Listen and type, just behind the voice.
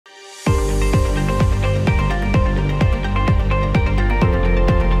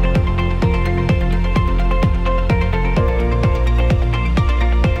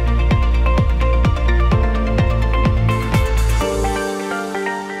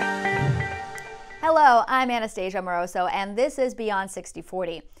Hello, I'm Anastasia Amoroso, and this is Beyond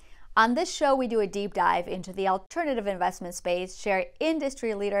 60/40. On this show, we do a deep dive into the alternative investment space, share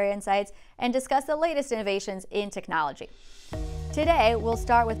industry leader insights, and discuss the latest innovations in technology. Today, we'll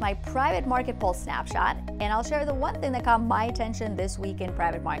start with my private market pulse snapshot, and I'll share the one thing that caught my attention this week in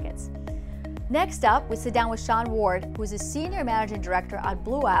private markets. Next up, we sit down with Sean Ward, who's a senior managing director at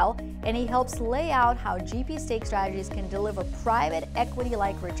Blue Owl, and he helps lay out how GP stake strategies can deliver private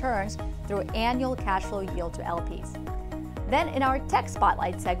equity-like returns through annual cash flow yield to LPs. Then in our Tech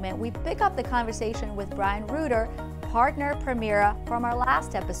Spotlight segment, we pick up the conversation with Brian Reuter, partner Permira, from our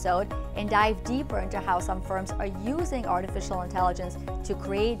last episode and dive deeper into how some firms are using artificial intelligence to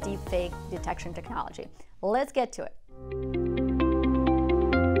create deepfake detection technology. Let's get to it.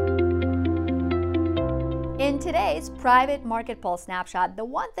 In today's private market pulse snapshot, the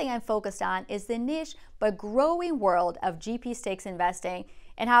one thing I'm focused on is the niche but growing world of GP stakes investing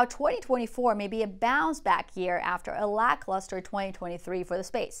and how 2024 may be a bounce back year after a lackluster 2023 for the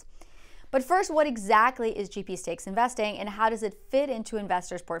space. But first, what exactly is GP stakes investing and how does it fit into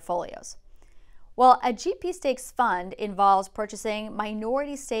investors' portfolios? Well, a GP stakes fund involves purchasing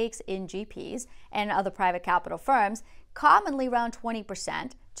minority stakes in GPs and other private capital firms, commonly around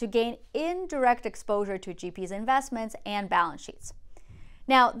 20%, to gain indirect exposure to GPs' investments and balance sheets.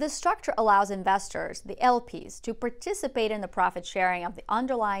 Now, this structure allows investors, the LPs, to participate in the profit sharing of the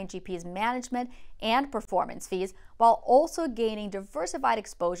underlying GP's management and performance fees, while also gaining diversified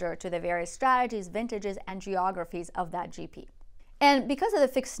exposure to the various strategies, vintages, and geographies of that GP. And because of the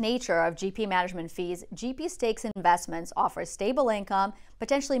fixed nature of GP management fees, GP stakes investments offer stable income,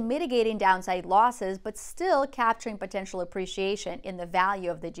 potentially mitigating downside losses, but still capturing potential appreciation in the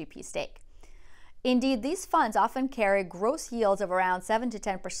value of the GP stake. Indeed, these funds often carry gross yields of around 7 to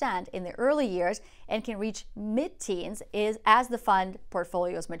 10% in the early years and can reach mid-teens as the fund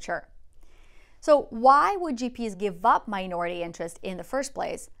portfolios mature. So why would GPs give up minority interest in the first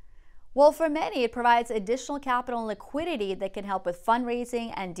place? Well, for many, it provides additional capital and liquidity that can help with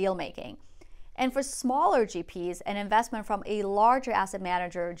fundraising and deal making. And for smaller GPs, an investment from a larger asset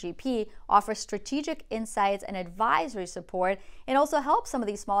manager or GP offers strategic insights and advisory support, and also helps some of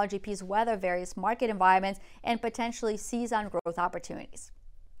these smaller GPs weather various market environments and potentially seize on growth opportunities.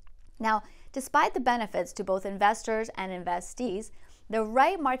 Now, despite the benefits to both investors and investees, the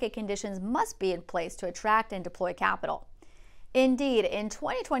right market conditions must be in place to attract and deploy capital. Indeed, in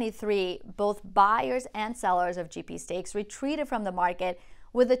 2023, both buyers and sellers of GP stakes retreated from the market,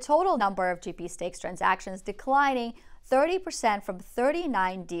 with the total number of GP stakes transactions declining 30% from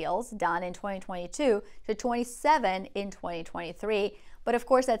 39 deals done in 2022 to 27 in 2023. But of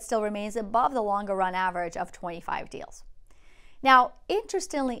course, that still remains above the longer run average of 25 deals. Now,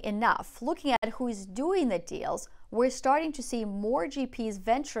 interestingly enough, looking at who is doing the deals, we're starting to see more GPs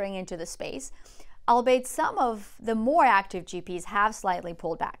venturing into the space, albeit some of the more active GPs have slightly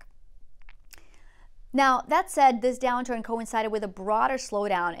pulled back. Now, that said, this downturn coincided with a broader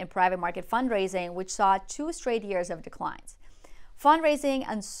slowdown in private market fundraising, which saw 2 straight years of declines. Fundraising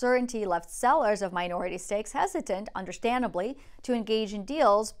uncertainty left sellers of minority stakes hesitant, understandably, to engage in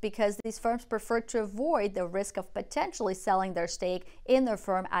deals because these firms prefer to avoid the risk of potentially selling their stake in their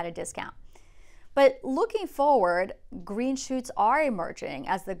firm at a discount. But looking forward, green shoots are emerging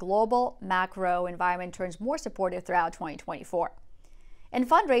as the global macro environment turns more supportive throughout 2024. And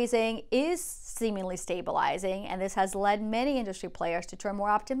fundraising is seemingly stabilizing, and this has led many industry players to turn more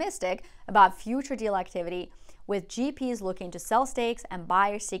optimistic about future deal activity, with GPs looking to sell stakes and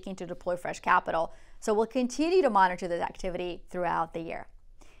buyers seeking to deploy fresh capital. So we'll continue to monitor this activity throughout the year.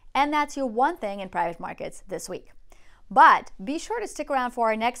 And that's your one thing in private markets this week. But be sure to stick around for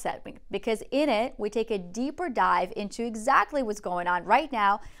our next segment, because in it, we take a deeper dive into exactly what's going on right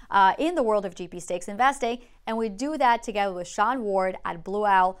now in the world of GP stakes investing, and we do that together with Sean Ward at Blue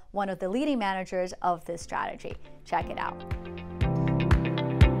Owl, one of the leading managers of this strategy. Check it out.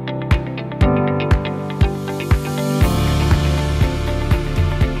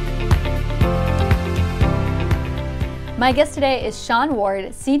 My guest today is Sean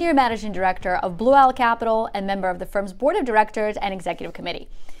Ward, Senior Managing Director of Blue Owl Capital and member of the firm's Board of Directors and Executive Committee.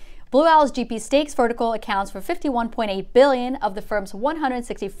 Blue Owl's GP stakes vertical accounts for $51.8 billion of the firm's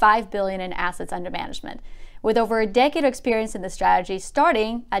 $165 billion in assets under management. With over a decade of experience in the strategy,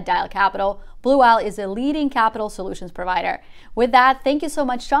 starting at iCapital, Blue Owl is a leading capital solutions provider. With that, thank you so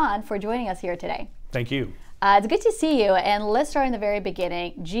much, Sean, for joining us here today. Thank you. It's good to see you, and let's start in the very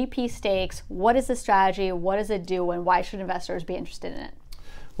beginning. GP stakes, what is the strategy, what does it do, and why should investors be interested in it?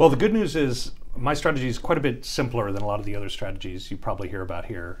 Well, the good news is my strategy is quite a bit simpler than a lot of the other strategies you probably hear about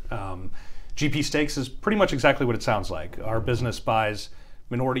here. GP stakes is pretty much exactly what it sounds like. Our business buys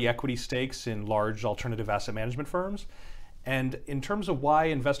minority equity stakes in large alternative asset management firms. And in terms of why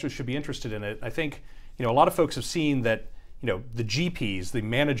investors should be interested in it, I think a lot of folks have seen that the GPs, the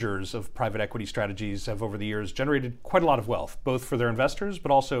managers of private equity strategies, have over the years generated quite a lot of wealth, both for their investors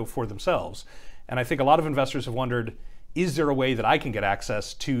but also for themselves. And I think a lot of investors have wondered, is there a way that I can get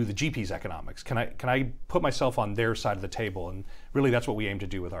access to the GP's economics? Can I put myself on their side of the table? And really that's what we aim to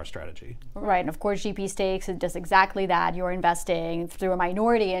do with our strategy. Right, and of course GP stakes is just exactly that. You're investing through a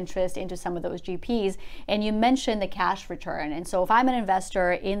minority interest into some of those GPs. And you mentioned the cash return. And so if I'm an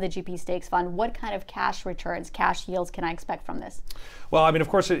investor in the GP stakes fund, what kind of cash returns, cash yields can I expect from this? Well, I mean, of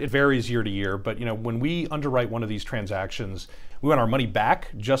course it varies year to year, but when we underwrite one of these transactions, we want our money back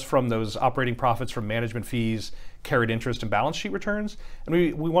just from those operating profits from management fees, carried interest, and balance sheet returns. And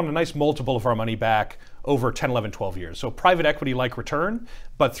we want a nice multiple of our money back over 10, 11, 12 years. So private equity-like return,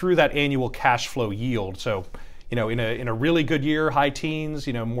 but through that annual cash flow yield. So in a really good year, high teens,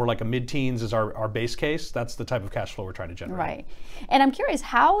 more like a mid-teens is our base case. That's the type of cash flow we're trying to generate. Right. And I'm curious,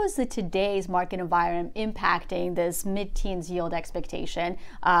 how is today's market environment impacting this mid-teens yield expectation?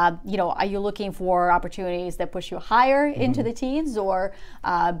 Are you looking for opportunities that push you higher into the teens, or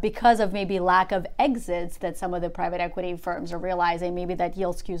because of maybe lack of exits that some of the private equity firms are realizing, maybe that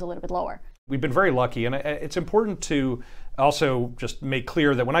yield skews a little bit lower? We've been very lucky, and it's important to also just make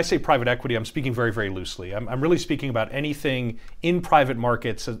clear that when I say private equity, I'm speaking very, very loosely. I'm really speaking about anything in private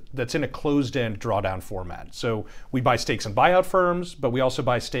markets that's in a closed-end drawdown format. So we buy stakes in buyout firms, but we also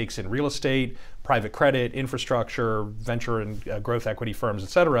buy stakes in real estate, private credit, infrastructure, venture and growth equity firms, et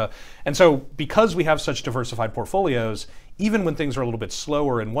cetera. And so because we have such diversified portfolios, even when things are a little bit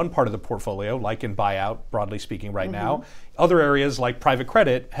slower in one part of the portfolio, like in buyout, broadly speaking right now, other areas like private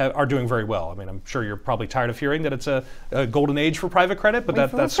credit are doing very well. I mean, I'm sure you're probably tired of hearing that it's a golden age for private credit, but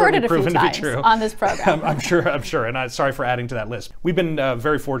that's certainly proven to be true on this program. I'm sure, and I'm sorry for adding to that list. We've been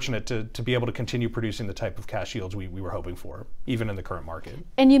very fortunate to be able to continue producing the type of cash yields we were hoping for, even in the current market.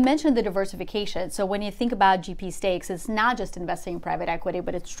 And you mentioned the diversification. So when you think about GP stakes, it's not just investing in private equity,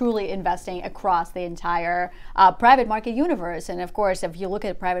 but it's truly investing across the entire private market universe. And of course, if you look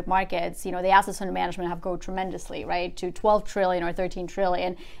at private markets, the assets under management have grown tremendously, right, to 12 trillion or 13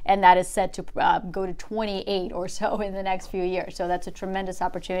 trillion, and that is set to go to 28 or so in the next few years. So that's a tremendous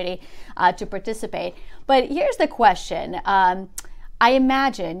opportunity to participate. But here's the question. I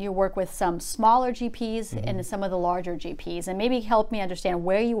imagine you work with some smaller GPs and some of the larger GPs, and maybe help me understand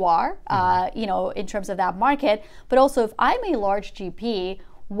where you are, in terms of that market. But also, if I'm a large GP,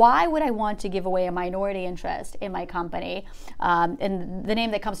 why would I want to give away a minority interest in my company? And the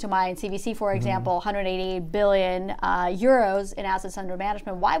name that comes to mind, CVC, for example, 188 billion euros in assets under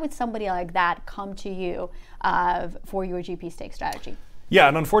management. Why would somebody like that come to you for your GP stake strategy? Yeah,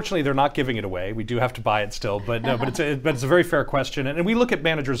 and unfortunately, they're not giving it away. We do have to buy it still, but no, but it's a very fair question. And we look at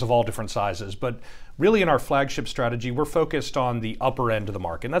managers of all different sizes, but really in our flagship strategy, we're focused on the upper end of the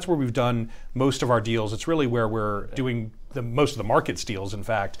market. And that's where we've done most of our deals. It's really where we're doing most of the market's deals, in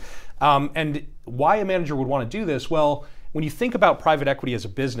fact. And why a manager would want to do this? Well, when you think about private equity as a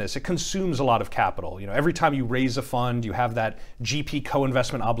business, it consumes a lot of capital. Every time you raise a fund, you have that GP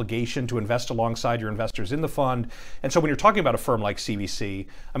co-investment obligation to invest alongside your investors in the fund. And so when you're talking about a firm like CVC,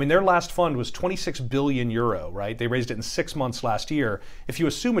 I mean, their last fund was 26 billion euro, right? They raised it in 6 months last year. If you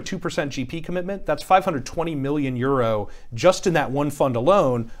assume a 2% GP commitment, that's 520 million euro just in that one fund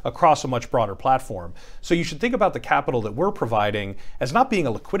alone across a much broader platform. So you should think about the capital that we're providing as not being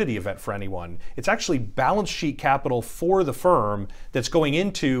a liquidity event for anyone. It's actually balance sheet capital for the firm that's going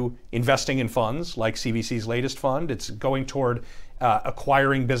into investing in funds like CVC's latest fund. It's going toward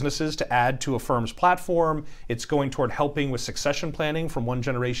acquiring businesses to add to a firm's platform. It's going toward helping with succession planning from one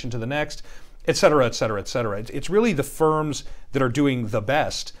generation to the next, et cetera, et cetera, et cetera. It's really the firms that are doing the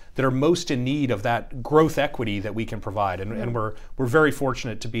best that are most in need of that growth equity that we can provide. And we're very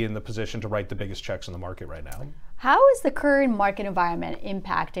fortunate to be in the position to write the biggest checks in the market right now. How is the current market environment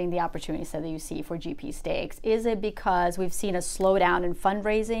impacting the opportunities that you see for GP stakes? Is it because we've seen a slowdown in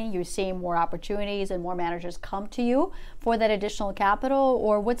fundraising, you're seeing more opportunities and more managers come to you for that additional capital,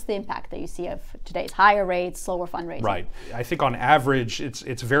 or what's the impact that you see of today's higher rates, slower fundraising? Right. I think on average,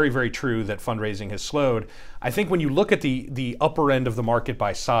 it's very, very true that fundraising has slowed. I think when you look at the upper end of the market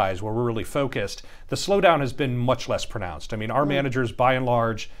by size, where we're really focused, the slowdown has been much less pronounced. I mean, our managers, by and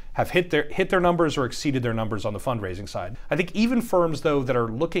large, have hit their numbers or exceeded their numbers on the fundraising side. I think even firms, though, that are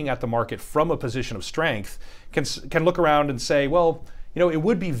looking at the market from a position of strength can look around and say, well, it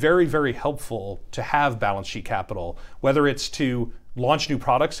would be very, very helpful to have balance sheet capital, whether it's to launch new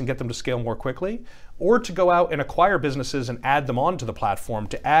products and get them to scale more quickly, or to go out and acquire businesses and add them onto the platform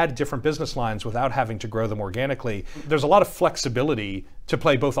to add different business lines without having to grow them organically. There's a lot of flexibility to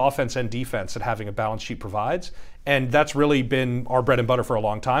play both offense and defense that having a balance sheet provides. And that's really been our bread and butter for a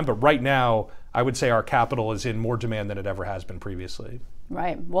long time. But right now, I would say our capital is in more demand than it ever has been previously.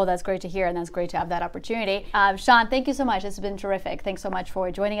 Right. Well, that's great to hear, and that's great to have that opportunity. Sean, thank you so much. This has been terrific. Thanks so much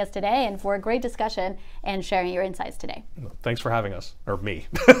for joining us today and for a great discussion and sharing your insights today. Thanks for having us, or me.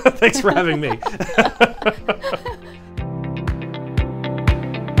 Thanks for having me.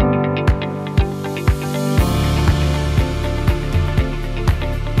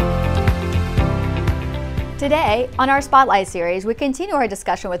 Today, on our Spotlight series, we continue our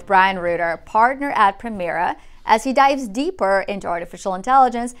discussion with Brian Reuter, partner at Permira, as he dives deeper into artificial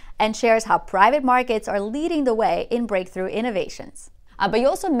intelligence and shares how private markets are leading the way in breakthrough innovations. But you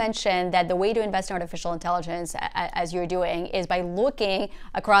also mentioned that the way to invest in artificial intelligence, as you're doing, is by looking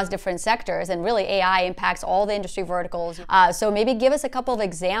across different sectors, and really AI impacts all the industry verticals. So maybe give us a couple of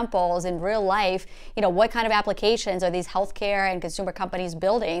examples in real life, what kind of applications are these healthcare and consumer companies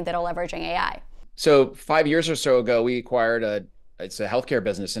building that are leveraging AI? So 5 years or so ago, we acquired it's a healthcare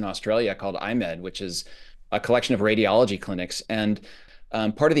business in Australia called iMed, which is a collection of radiology clinics. And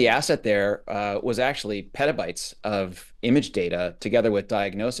part of the asset there was actually petabytes of image data together with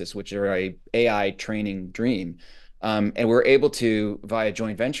diagnosis, which are a AI training dream. And we're able to, via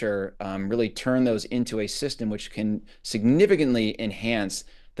joint venture, really turn those into a system which can significantly enhance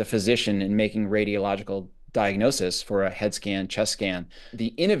the physician in making radiological diagnosis for a head scan, chest scan.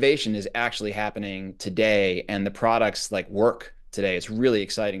 The innovation is actually happening today, and the products work today. It's really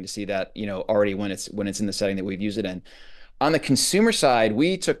exciting to see that, already when it's in the setting that we've used it in. On the consumer side,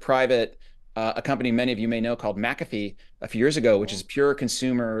 we took private a company many of you may know called McAfee a few years ago, which is pure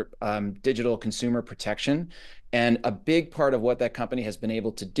consumer, digital consumer protection. And a big part of what that company has been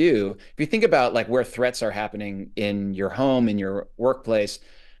able to do, if you think about where threats are happening in your home, in your workplace,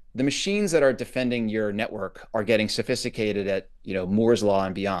 the machines that are defending your network are getting sophisticated at Moore's law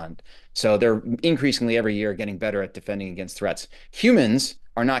and beyond. So they're increasingly every year getting better at defending against threats. Humans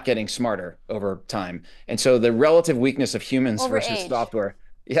are not getting smarter over time. And so the relative weakness of humans versus software,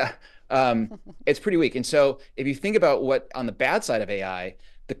 it's pretty weak. And so if you think about what on the bad side of AI,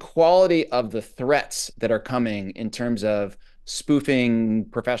 the quality of the threats that are coming in terms of spoofing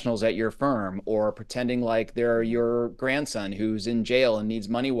professionals at your firm or pretending like they're your grandson who's in jail and needs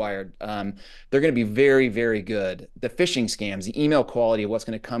money wired, they're going to be very, very good. The phishing scams, the email quality of what's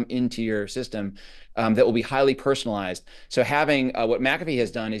going to come into your system that will be highly personalized. So having what McAfee has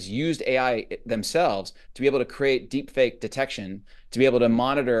done is used AI themselves to be able to create deepfake detection, to be able to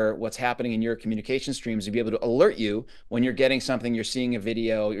monitor what's happening in your communication streams, to be able to alert you when you're getting something, you're seeing a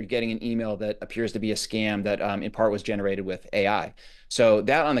video, you're getting an email that appears to be a scam that in part was generated with AI. So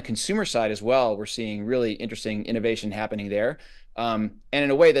that on the consumer side as well, we're seeing really interesting innovation happening there. And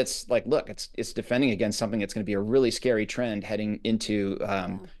in a way that's look, it's defending against something that's going to be a really scary trend heading into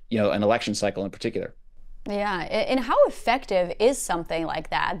an election cycle in particular. Yeah, and how effective is something like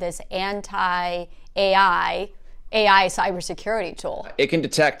that, this anti-AI cybersecurity tool? It can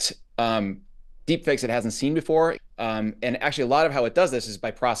detect deepfakes it hasn't seen before. And actually a lot of how it does this is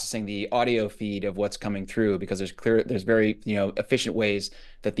by processing the audio feed of what's coming through, because there's very efficient ways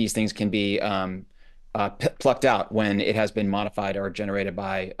that these things can be plucked out when it has been modified or generated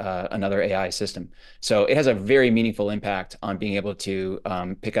by another AI system. So it has a very meaningful impact on being able to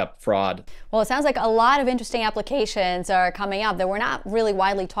pick up fraud. Well, it sounds like a lot of interesting applications are coming up that we're not really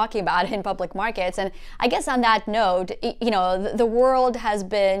widely talking about in public markets. And I guess on that note, the world has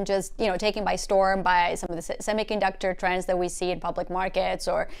been just taken by storm by some of the semiconductor trends that we see in public markets,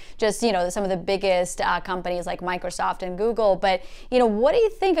 or just some of the biggest companies like Microsoft and Google. But what do you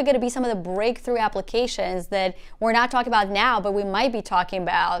think are going to be some of the breakthrough applications that we're not talking about now, but we might be talking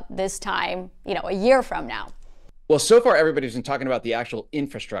about this time, a year from now? Well, so far everybody's been talking about the actual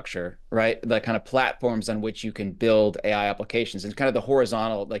infrastructure, right? The kind of platforms on which you can build AI applications, and kind of the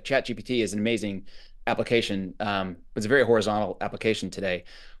horizontal, like ChatGPT is an amazing application, but it's a very horizontal application today.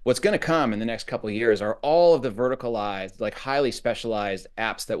 What's going to come in the next couple of years are all of the verticalized, highly specialized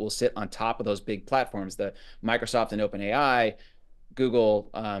apps that will sit on top of those big platforms, the Microsoft and OpenAI, Google,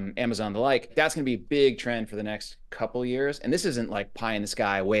 Amazon, the like. That's going to be a big trend for the next couple years. And this isn't like pie in the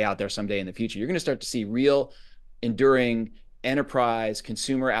sky way out there someday in the future. You're going to start to see real enduring enterprise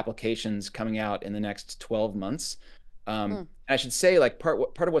consumer applications coming out in the next 12 months. And I should say, part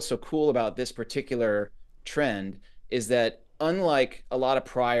of what's so cool about this particular trend is that unlike a lot of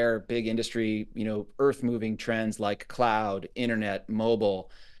prior big industry, earth moving trends like cloud, internet,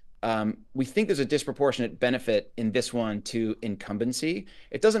 mobile, we think there's a disproportionate benefit in this one to incumbency.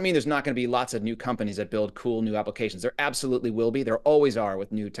 It doesn't mean there's not going to be lots of new companies that build cool new applications. There absolutely will be. There always are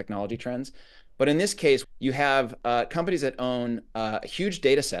with new technology trends. But in this case, you have companies that own huge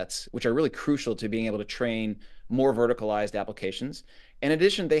data sets, which are really crucial to being able to train more verticalized applications. In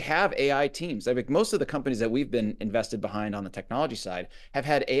addition, they have AI teams. I mean, most of the companies that we've been invested behind on the technology side have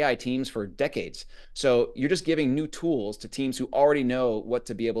had AI teams for decades. So you're just giving new tools to teams who already know what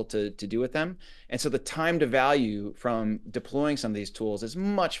to be able to do with them. And so the time to value from deploying some of these tools is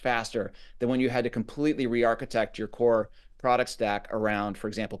much faster than when you had to completely re-architect your core product stack around, for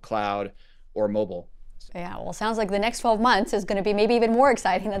example, cloud or mobile. Yeah, well, sounds like the next 12 months is going to be maybe even more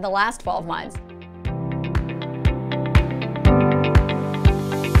exciting than the last 12 months.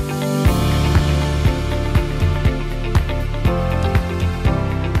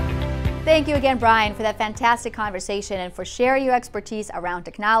 Thank you again, Brian, for that fantastic conversation and for sharing your expertise around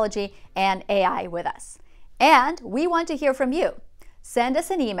technology and AI with us. And we want to hear from you. Send us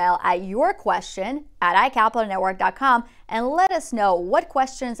an email at yourquestion@icapitalnetwork.com and let us know what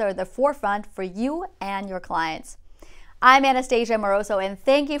questions are at the forefront for you and your clients. I'm Anastasia Amoroso, and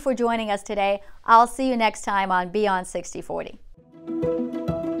thank you for joining us today. I'll see you next time on Beyond 6040.